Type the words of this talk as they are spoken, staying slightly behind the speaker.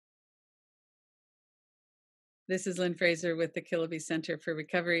This is Lynn Fraser with the Killaby Center for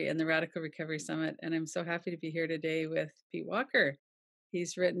Recovery and the Radical Recovery Summit, and I'm so happy to be here today with Pete Walker.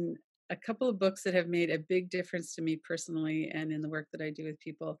 He's written a couple of books that have made a big difference to me personally and in the work that I do with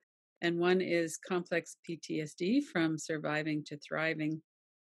people. And one is Complex PTSD from Surviving to Thriving,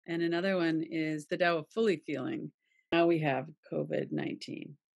 and another one is The Tao of Fully Feeling. Now we have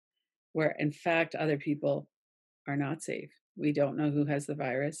COVID-19, where in fact other people are not safe. We don't know who has the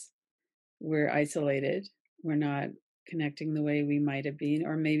virus. We're isolated. We're not connecting the way we might have been,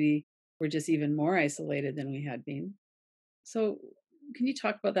 or maybe we're just even more isolated than we had been. So, can you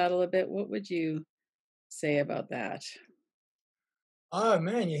talk about that a little bit? What would you say about that? Oh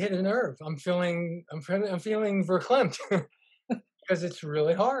man, you hit a nerve. I'm feeling verklempt because it's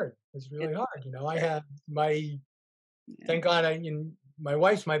really hard. It's It, really hard. I have yeah. thank God my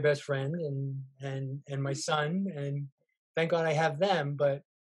wife's my best friend and my son, and thank God I have them. But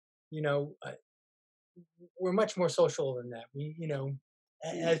you know, uh, we're much more social than that.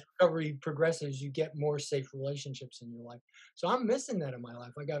 Yeah. As recovery progresses, you get more safe relationships in your life. So I'm missing that in my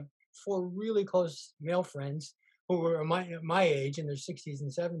life. I got four really close male friends who are my age in their 60s and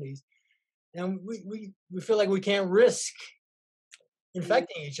 70s, and we feel like we can't risk Yeah.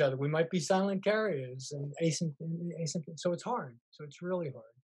 infecting each other. We might be silent carriers and asymptomatic. So it's hard. So it's really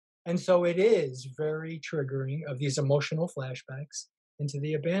hard. And so it is very triggering of these emotional flashbacks into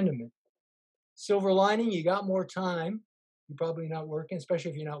the abandonment. Silver lining, you got more time. You're probably not working,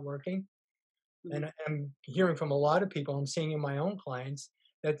 especially if you're not working. Mhm. And I'm hearing from a lot of people, I'm seeing in my own clients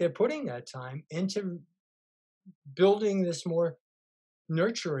that they're putting that time into building this more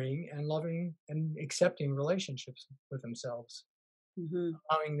nurturing and loving and accepting relationships with themselves, Mhm.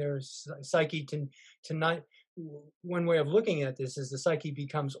 allowing their psyche to not. One way of looking at this is the psyche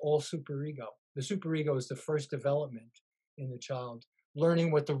becomes all superego. The superego is the first development in the child,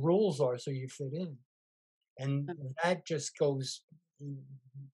 learning what the rules are so you fit in, and that just goes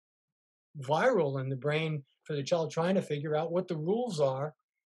viral in the brain for the child trying to figure out what the rules are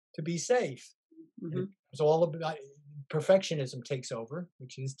to be safe. And Mhm. it's all about perfectionism takes over,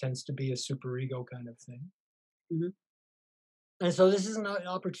 which tends to be a superego kind of thing. Mhm. And so this is an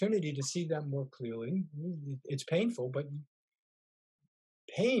opportunity to see that more clearly. It's painful, but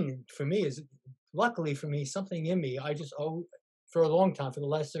pain for me is, luckily for me, something in me. I just for a long time, for the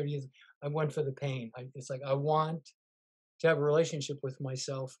last 30 years, I went for the pain. It's like I want to have a relationship with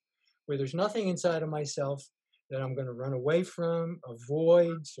myself where there's nothing inside of myself that I'm going to run away from,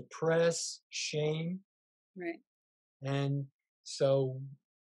 avoid, suppress, shame. Right. And so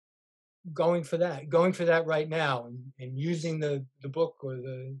going for that right now, and using the book or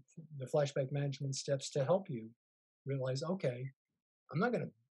the flashback management steps to help you realize, okay, I'm not going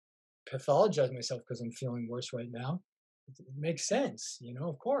to pathologize myself because I'm feeling worse right now. It makes sense,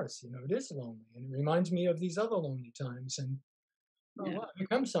 of course, it is lonely, and it reminds me of these other lonely times. And oh, Yeah. wow, here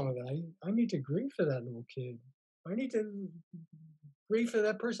comes some of it. I need to grieve for that little kid. I need to grieve for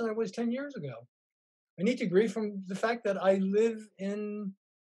that person I was 10 years ago. I need to grieve from the fact that I live in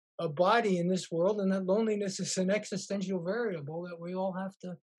a body in this world, and that loneliness is an existential variable that we all have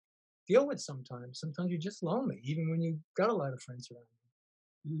to deal with sometimes. Sometimes you're just lonely, even when you've got a lot of friends around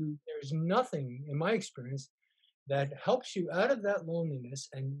you. Mhm. There's nothing, in my experience, that helps you out of that loneliness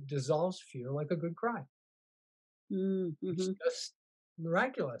and dissolves fear like a good cry. Mm. It's Mhm. just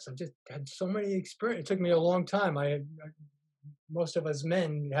miraculous. I've just had so many experience. It took me a long time. Most of us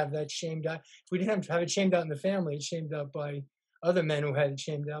men have that shamed out. If we didn't have it shamed out in the family, it's shamed out by other men who had it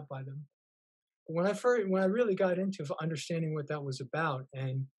shamed out by them. But when I really got into understanding what that was about,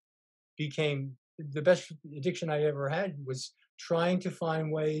 and became the best addiction I ever had, was trying to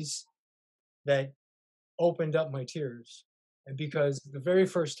find ways that opened up my tears. And because the very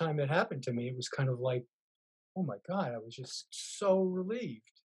first time it happened to me, it was kind of like, oh my God, I was just so relieved.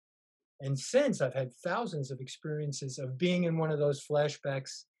 And since, I've had thousands of experiences of being in one of those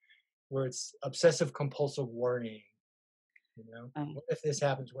flashbacks where it's obsessive compulsive worrying. Uh, What if this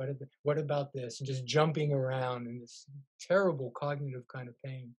happens? What about this? And just jumping around in this terrible cognitive kind of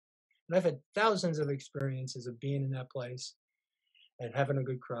pain. And I've had thousands of experiences of being in that place and having a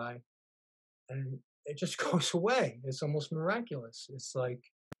good cry, and it just goes away. It's almost miraculous. It's like,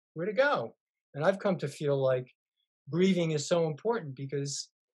 where to go? And I've come to feel like grieving is so important because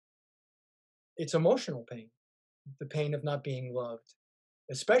it's emotional pain, the pain of not being loved,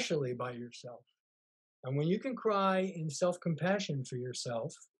 especially by yourself. And when you can cry in self compassion for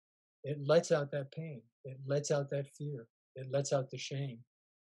yourself, it lets out that pain, it lets out that fear, it lets out the shame.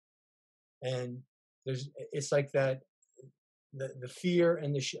 And it's like that, the fear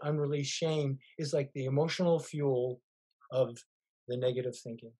and the unreleased shame is like the emotional fuel of the negative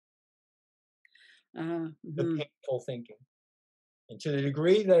thinking. the Mhm. painful thinking. And to the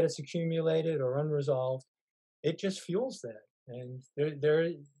degree that it's accumulated or unresolved, it just fuels that. And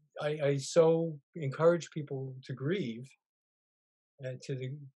I so encourage people to grieve, and to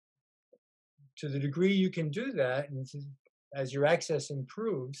the degree you can do that, and as your access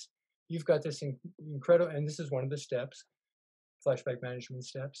improves, you've got this incredible, and this is one of the steps, flashback management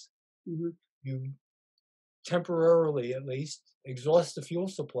steps. Mhm. You temporarily, at least, exhaust the fuel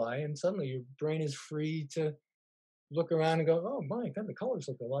supply, and suddenly your brain is free to look around and go, "Oh my God, the colors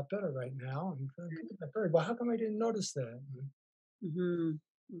look a lot better right now." And Right. look at that bird. Well, how come I didn't notice that? Mhm.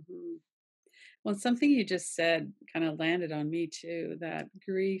 Mhm. Well, something you just said kind of landed on me too, that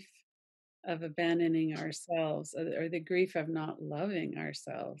grief of abandoning ourselves, or the grief of not loving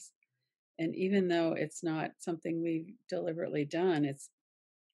ourselves. And even though it's not something we've deliberately done, it's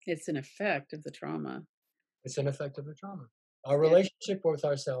an effect of the trauma. It's an effect of the trauma. Our Yeah, relationship with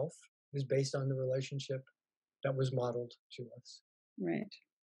ourself is based on the relationship that was modeled to us. right,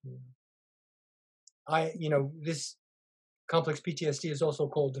 You know, this complex PTSD is also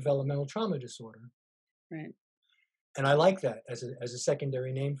called developmental trauma disorder, right. and I like that as a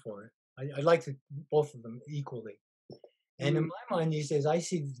secondary name for it. I like both of them equally. And in Mhm. my mind these days, I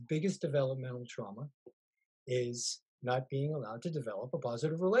see the biggest developmental trauma is not being allowed to develop a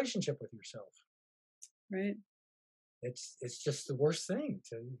positive relationship with yourself. Right. It's just the worst thing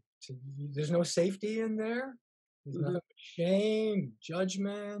to there's no safety in there. There's Mhm. nothing but shame,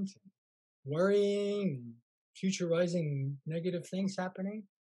 judgment, worrying, and futurizing negative things happening.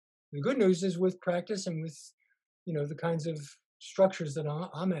 The good news is with practice and with the kinds of structures that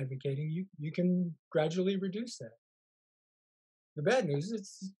I'm advocating, you can gradually reduce that. The bad news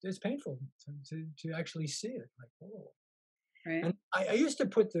is it's painful to actually see it. Like, whoa. Right. And I used to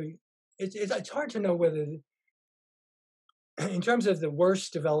put it's hard to know whether in terms of the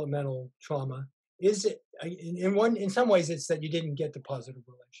worst developmental trauma, is it in some ways it's that you didn't get the positive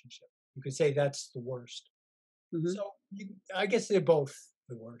relationship. You could say that's the worst. Mhm. So I guess they're both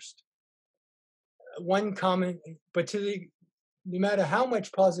the worst. One comment, but no matter how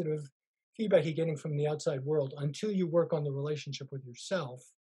much positive feedback you're getting from the outside world, until you work on the relationship with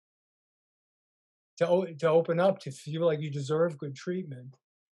yourself, to open up, to feel like you deserve good treatment,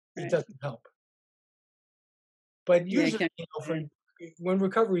 it Right. doesn't help. But Yeah, I usually, can't. for when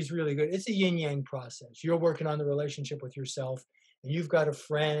recovery is really good, it's a yin yang process. You're working on the relationship with yourself, and you've got a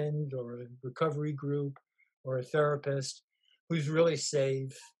friend or a recovery group or a therapist who's really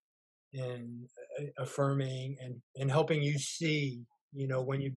safe and affirming and helping you see,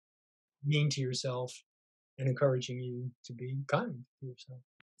 when you're mean to yourself and encouraging you to be kind to yourself.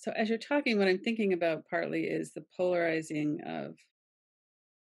 So as you're talking, what I'm thinking about partly is the polarizing of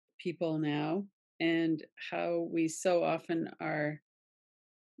people now, and how we so often are.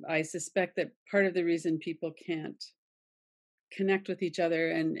 I suspect that part of the reason people can't connect with each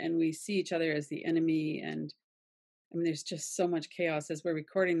other, and we see each other as the enemy, and I mean there's just so much chaos. As we're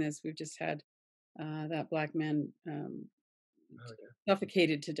recording this, we've just had that black man Oh yeah.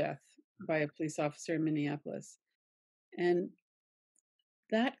 suffocated to death by a police officer in Minneapolis. And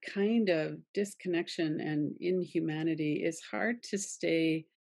that kind of disconnection and inhumanity is hard to stay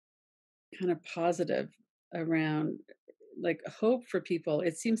kind of positive around, like hope for people.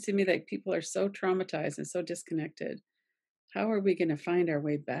 It seems to me like people are so traumatized and so disconnected. How are we going to find our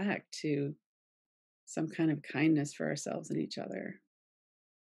way back to some kind of kindness for ourselves and each other?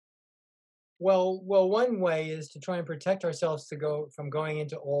 Well, one way is to try and protect ourselves to go from going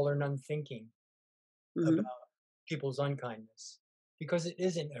into all or none thinking Hmm. about people's unkindness, because it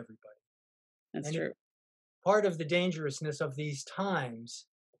isn't everybody. That's And true. part of the dangerousness of these times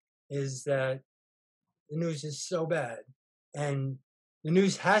is that the news is so bad, and the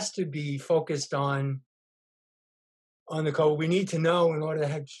news has to be focused on the code we need to know in order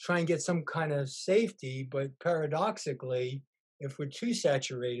to try and get some kind of safety. But paradoxically, if we're too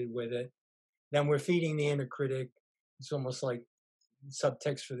saturated with it, then we're feeding the inner critic. It's almost like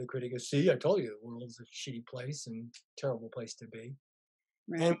subtext for the critic is, see, I told you the world's a shitty place and terrible place to be.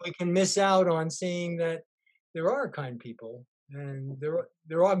 And Right. we can miss out on seeing that there are kind people, and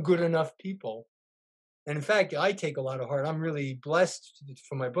there are good enough people. And in fact, I take a lot of heart. I'm really blessed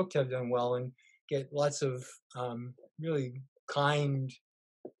for my book to have done well and get lots of really kind,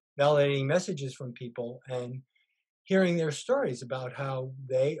 validating messages from people, and hearing their stories about how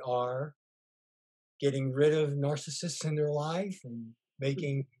they are getting rid of narcissists in their life and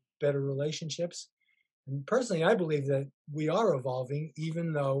making better relationships. And personally, I believe that we are evolving,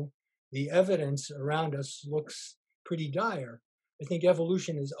 even though the evidence around us looks pretty dire. I think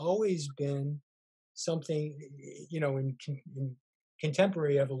evolution has always been something, in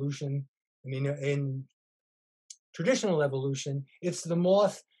contemporary evolution. I mean, in traditional evolution, it's the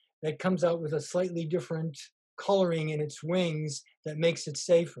moth that comes out with a slightly different coloring in its wings that makes it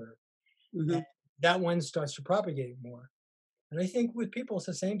safer. And Hmm. that one starts to propagate more. And I think with people, it's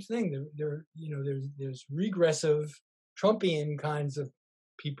the same thing. There's regressive, Trumpian kinds of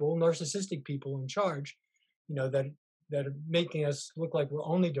people, narcissistic people in charge, that are making us look like we're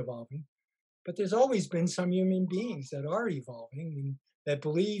only devolving. But there's always been some human beings that are evolving and that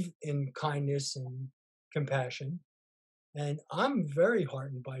believe in kindness and compassion. And I'm very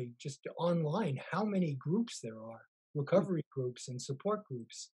heartened by just online how many groups there are, recovery groups and support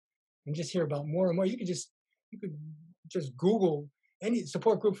groups, and just hear about more and more. You could just Google any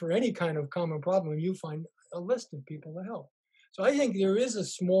support group for any kind of common problem, and you find a list of people to help. So I think there is a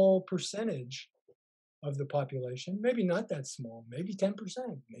small percentage of the population, maybe not that small, maybe 10%,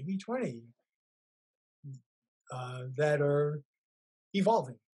 maybe 20, that are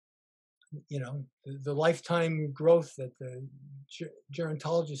evolving. The lifetime growth that the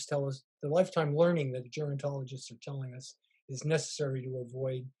gerontologists tell us, the lifetime learning that the gerontologists are telling us is necessary to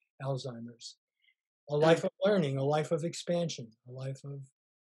avoid Alzheimer's. A life of learning, a life of expansion, a life of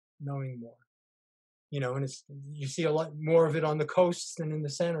knowing more. And you see a lot more of it on the coasts than in the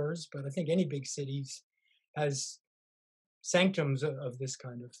centers, but I think any big cities has sanctums of this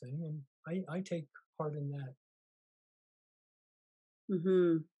kind of thing, and I take part in that.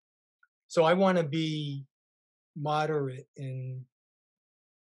 Hmm. So I want to be moderate in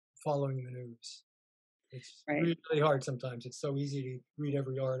following the news. It's Right. really hard sometimes. It's so easy to read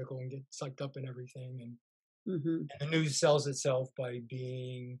every article and get sucked up in everything, Hmm. and the news sells itself by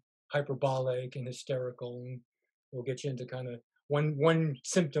being hyperbolic and hysterical, and will get you into kind of one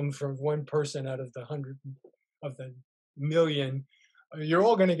symptom from one person out of the hundred of the million. You're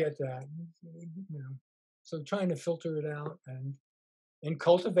all going to get that, you know. So trying to filter it out and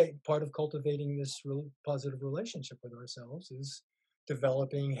cultivate, part of cultivating this positive relationship with ourselves is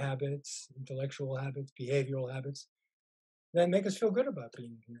developing habits, intellectual habits, behavioral habits that make us feel good about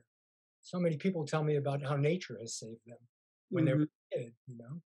being here. So many people tell me about how nature has saved them when they were Hmm. a kid,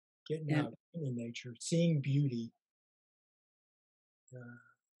 getting Yeah. out in nature, seeing beauty. Uh,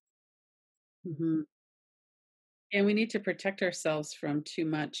 Hmm. And we need to protect ourselves from too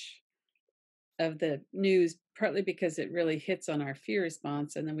much of the news, partly because it really hits on our fear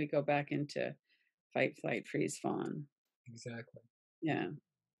response, and then we go back into fight, flight, freeze, fawn. exactly. Yeah.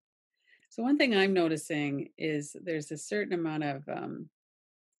 So one thing I'm noticing is there's a certain amount of um,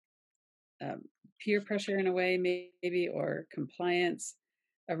 peer pressure in a way, maybe, or compliance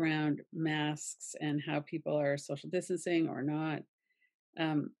around masks and how people are social distancing or not.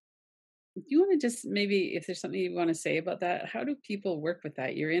 Um, do you want to just maybe, if there's something you want to say about that, how do people work with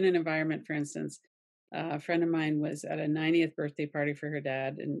that? You're in an environment, for instance, a friend of mine was at a 90th birthday party for her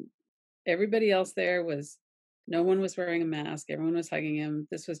dad, and everybody else there was, no one was wearing a mask, everyone was hugging him.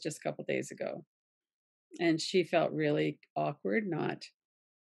 This was just a couple days ago. And she felt really awkward, not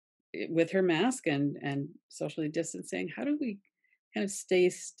with her mask and socially distancing. How do we kind of stay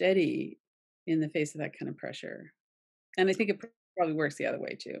steady in the face of that kind of pressure? And I think it probably works the other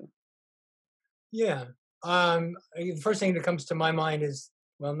way too. Yeah. The first thing that comes to my mind is,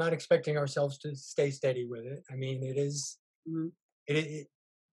 well, not expecting ourselves to stay steady with it. I mean, Mhm. it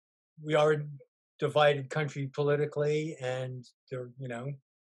we are a divided country politically, and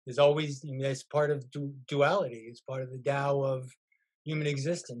there's always, it's part of duality. It's part of the Tao of human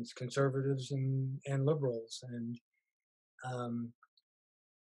existence, conservatives and liberals, and um,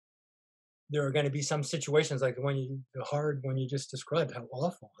 there are going to be some situations like the hard one you just described. How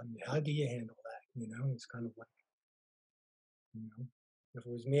awful! I mean, how do you handle that? It's kind of like, you know, if it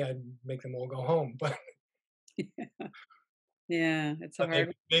was me, I'd make them all go home. But Yeah, it's a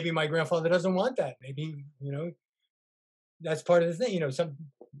hard maybe my grandfather doesn't want that. Maybe that's part of the thing.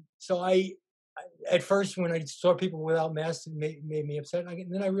 So at first when I saw people without masks, it made me upset.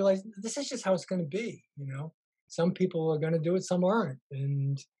 Then I realized this is just how it's going to be. Some people are going to do it, some aren't,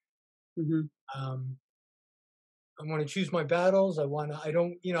 and one. Mhm. um, I want to choose my battles. I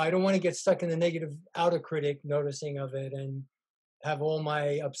don't want to get stuck in the negative outer critic noticing of it and have all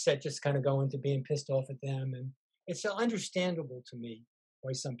my upset just kind of go into being pissed off at them. And it's understandable to me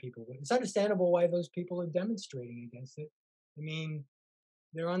why some people would. It's understandable why those people are demonstrating against it. I mean,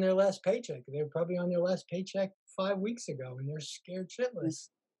 they're on their last paycheck. They're probably on their last paycheck 5 weeks ago, and they're scared Yeah, shitless.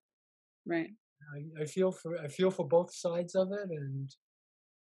 right. I feel for both sides of it, and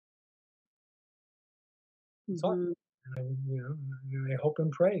it's hard. Mhm. And I hope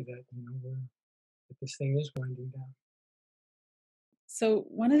and pray that that this thing is winding down. So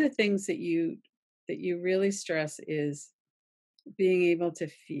one of the things that you really stress is being able to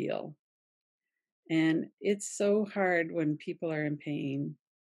feel. And it's so hard when people are in pain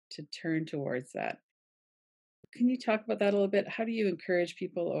to turn towards that. Can you talk about that a little bit? How do you encourage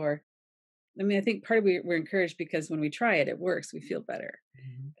people? Or, I mean, I think part of we're encouraged because when we try it, it works, we feel better.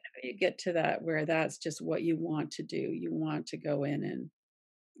 Mhm. How do you get to that where that's just what you want to do? You want to go in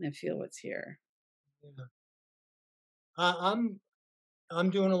and feel what's here. Yeah. I, I'm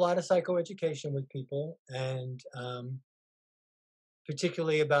doing a lot of psychoeducation with people, and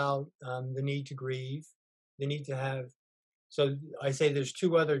particularly about the need to grieve, the need to have. So I say there's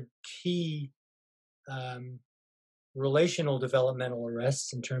two other key um, relational developmental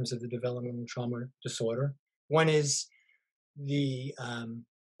arrests in terms of the developmental trauma disorder. One is the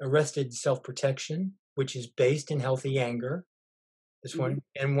arrested self-protection, which is based in healthy anger. This Hmm. one,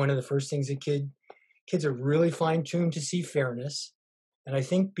 and one of the first things that kids are really fine-tuned to see fairness, and I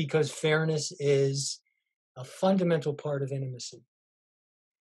think because fairness is a fundamental part of intimacy.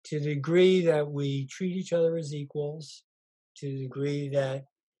 To the degree that we treat each other as equals, to the degree that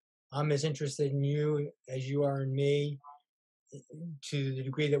I'm as interested in you as you are in me, to the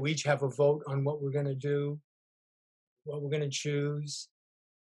degree that we each have a vote on what we're going to do, what we're going to choose,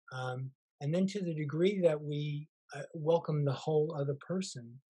 um, and then to the degree that we welcome the whole other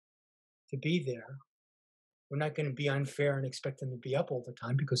person to be there. We're not going to be unfair and expect them to be up all the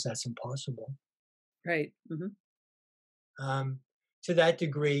time because that's impossible. Right. Hmm. Um, to that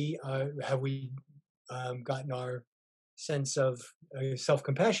degree, have we gotten our sense of self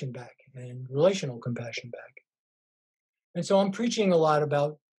compassion back and relational compassion back? And so I'm preaching a lot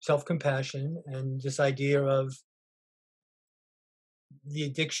about self compassion and this idea of the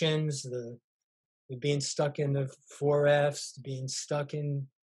addictions, the being stuck in the four F's, being stuck in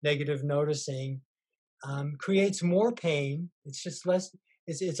negative noticing, creates more pain. It's just less.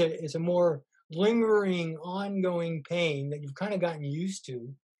 It's a more lingering, ongoing pain that you've kind of gotten used to,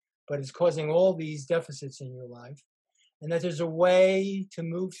 but it's causing all these deficits in your life. And that there's a way to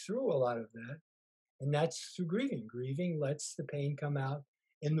move through a lot of that, and that's through grieving. Grieving lets the pain come out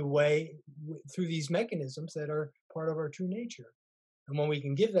in the way through these mechanisms that are part of our true nature. And when we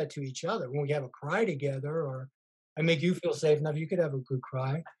can give that to each other, when we have a cry together, or I make you feel safe enough, you could have a good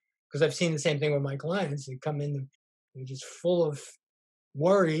cry. Because I've seen the same thing with my clients. They come in, they're just full of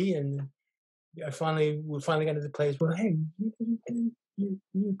worry, and we finally got to the place where, hey,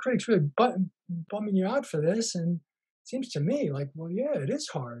 your critic's really bumming you out for this, and it seems to me like, well, yeah, it is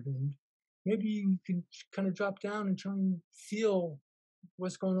hard, and maybe you can kind of drop down and try and feel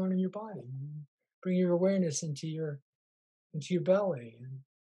what's going on in your body, and bring your awareness into your belly, and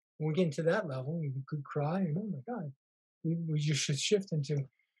when we get into that level, we could cry, and oh my God, we just should shift into,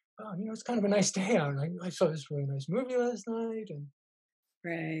 oh, it's kind of a nice day out. I saw this really nice movie last night, and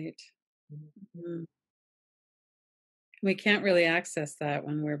Right. mm, Mhm. We can't really access that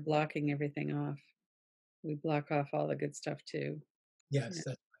when we're blocking everything off. We block off all the good stuff too. Yeah. yes,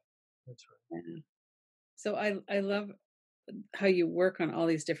 that's right. Yeah. So I love how you work on all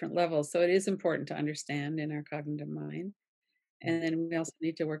these different levels. So it is important to understand in our cognitive mind. Mm, And then we also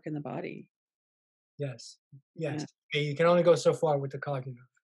need to work in the body. yes, yes. Yeah. You can only go so far with the cognitive.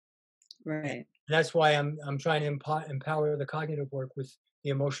 And Right. that's why I'm trying to empower the cognitive work with the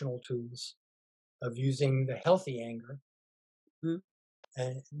emotional tools of using the healthy anger, Mhm.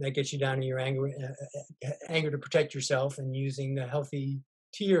 and that gets you down to your anger, anger to protect yourself, and using the healthy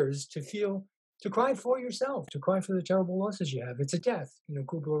tears to feel, to cry for yourself, to cry for the terrible losses you have. It's a death.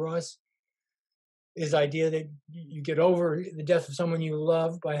 Kubler Ross, his idea that you get over the death of someone you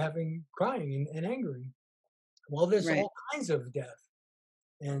love by having crying and angering. Well, there's Right. all kinds of death.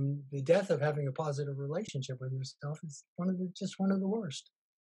 And the death of having a positive relationship with yourself is just one of the worst.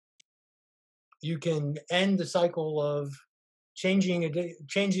 You can end the cycle of changing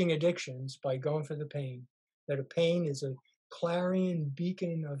addictions by going for the pain. That a pain is a clarion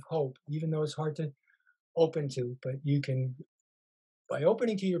beacon of hope, even though it's hard to open to. But you can, by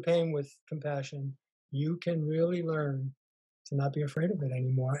opening to your pain with compassion, you can really learn to not be afraid of it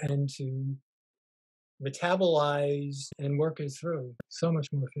anymore and to metabolize and work it through so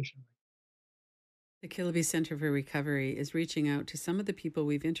much more efficiently. The Killaby Center for Recovery is reaching out to some of the people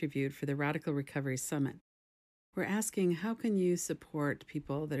we've interviewed for the Radical Recovery Summit. We're asking, how can you support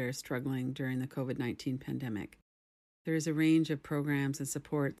people that are struggling during the COVID-19 pandemic? There is a range of programs and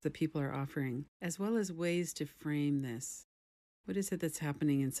support that people are offering, as well as ways to frame this. What is it that's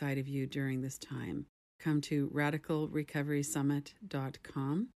happening inside of you during this time? Come to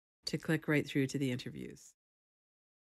radicalrecoverysummit.com to click right through to the interviews.